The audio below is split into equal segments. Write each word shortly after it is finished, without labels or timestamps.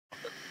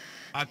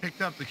I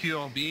picked up the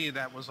QLB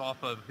that was off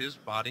of his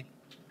body.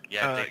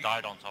 Yeah, they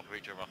died on top of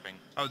each other, I think.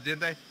 Oh, did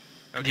they?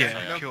 Okay,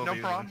 Yeah, no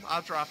problem.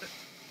 I'll drop it.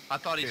 I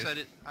thought he said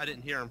it. I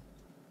didn't hear him.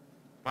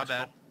 My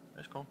bad. Cool.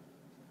 That's cool.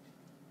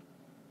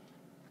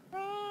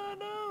 Oh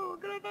no,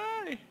 we're gonna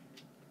die.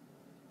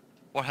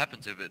 What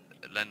happens if it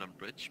land on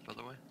bridge, by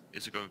the way?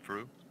 Is it going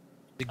through?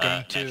 They're going no,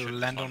 it to should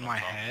land just on land my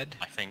top, head.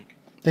 I think.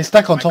 They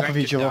stack on Am I top going of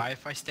to each other. die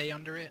if I stay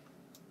under it?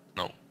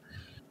 No.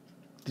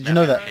 Did you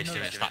know that? It's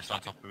stacked on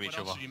top of each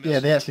other. Yeah,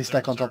 they actually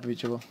stack on top of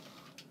each other.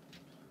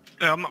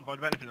 Yeah, I'm not bothered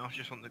about anything else,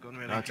 just want the gun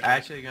really. No, it's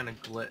actually gonna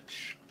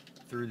glitch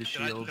through the Did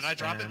shields. I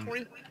drop it and for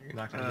you? You're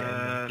not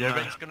gonna get Yeah,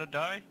 any. but gonna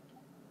die?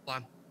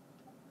 Fine.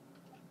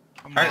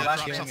 I'm Alright, not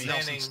last killing man something me.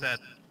 else standing. instead.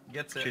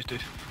 Gets it. Cheers,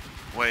 dude.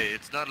 Wait,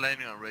 it's not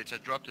landing on Rage. I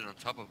dropped it on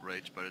top of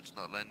Rage, but it's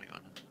not landing on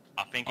it.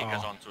 I think it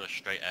goes Oh. onto a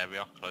straight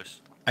area, close.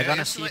 I Yeah,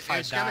 gotta it's see gonna- if I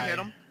It's gonna hit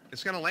die. him.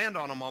 It's gonna land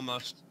on him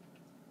almost.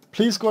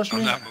 Please squash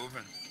me. I'm not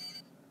moving.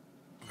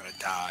 I'm gonna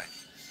die.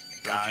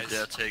 Don't you Guys,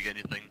 dare take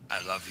anything.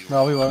 I love you.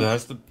 No, we won't.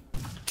 That's the.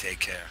 Take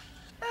care.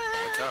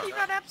 You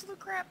got absolute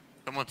crap.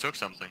 Someone took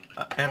something.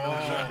 I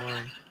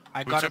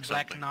Who got a took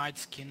Black something? Knight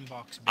skin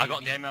box. I got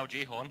the baby.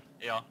 MLG horn.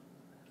 Yeah.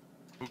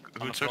 Who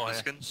On the took floor the here.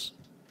 skins?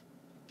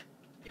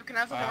 You can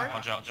have the horn.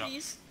 Watch out.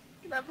 Please.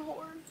 You can have the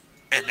horn.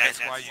 And that's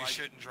why you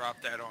shouldn't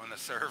drop that on the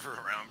server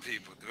around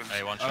people, dude.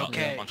 Hey, one shot.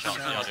 Okay, One shot.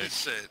 so- Yeah, dude.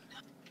 Shit.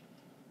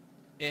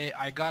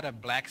 I got a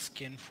black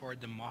skin for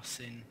the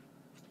Mossin.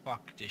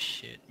 Fuck this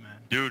shit, man.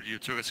 Dude, you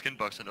took a skin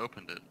box and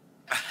opened it.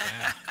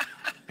 Yeah.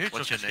 Who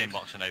What's took your the skin name?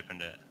 box and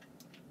opened it?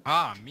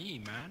 Ah, me,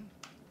 man.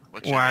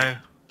 What's your name?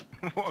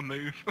 What a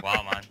move.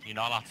 Wow, man. You're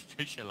not allowed to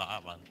do shit like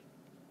that, man.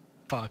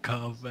 Fuck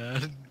off,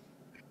 man.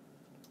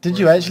 Did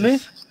you actually?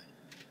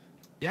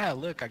 Yeah,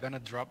 look, I'm gonna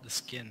drop the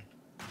skin.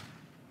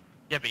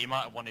 Yeah, but you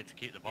might have wanted to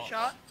keep the box.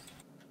 Shot.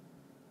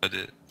 I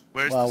did.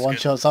 Where's Wow, the one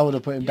skin? shot. I would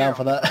have put him down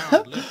for on the that.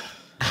 ground, look.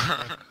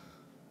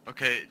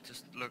 Okay,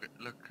 just look.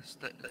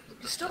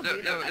 Still Look,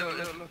 beat look, it. look,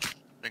 look, look.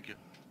 Thank you.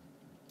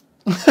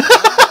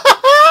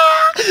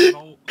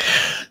 No.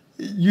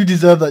 You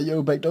deserve that,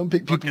 Yobek. Don't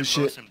pick Fucking people's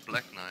shit. boss in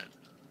Black Knight.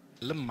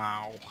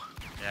 Lemau.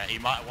 Yeah, he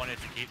might have wanted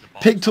to keep the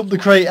box. Picked up the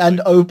crate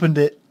and opened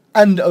it.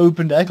 I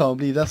can't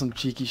believe that's some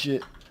cheeky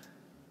shit.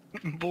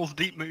 Balls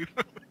deep move.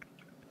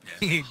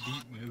 Deep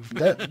move.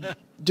 That,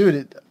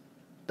 dude,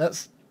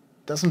 that's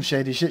some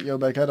shady shit,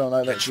 Yobek. I don't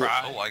like that shit.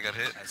 Try. Oh, I got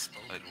hit. That's-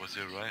 Wait, was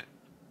you right?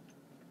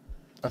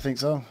 I think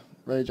so.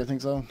 Rage, I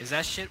think so. Is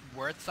that shit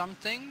worth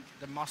something?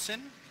 The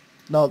Mossin?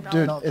 No,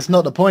 dude, it's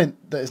not the point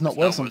that it's not It's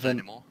worth not worth something.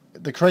 anymore.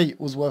 The crate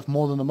was worth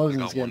more than the I Mosin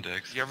got one skin.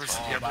 dex. You ever,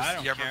 but I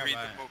you don't ever care read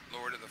about the book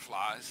Lord of the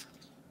Flies?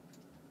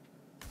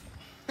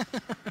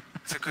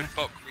 It's a good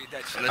book. Read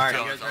that shit. Let's Alright, be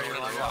you honest, guys I ready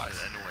to already log opened out?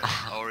 it anyway.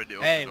 I already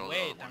opened Hey, all the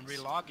wait, other I'm ones.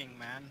 relogging,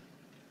 man.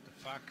 The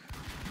fuck?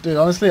 Dude,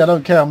 honestly, I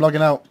don't care. I'm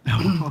logging out.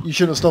 You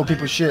shouldn't have stole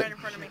people's shit. Right in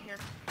front of me here.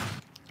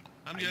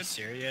 I'm Are you good.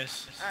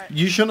 serious? Alright.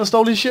 You shouldn't have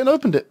stolen his shit and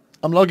opened it.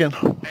 I'm logging.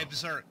 Hey,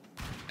 Berserk.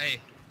 Hey,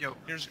 Yo.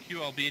 here's a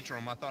QLB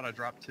drum. I thought I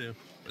dropped two.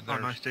 But Oh,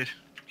 there's- nice, dude.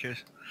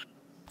 Cheers.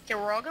 Okay,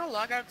 we're all gonna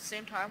log out at the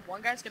same time.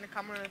 One guy's gonna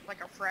come in with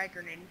like a frag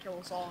grenade and kill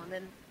us all, and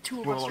then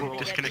two of us Whoa, are whoa, gonna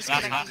get disconnect.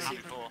 That's disconnected.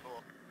 happened before.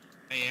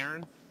 Hey,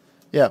 Aaron.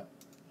 Yeah.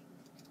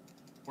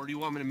 Where do you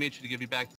want me to meet you to give you back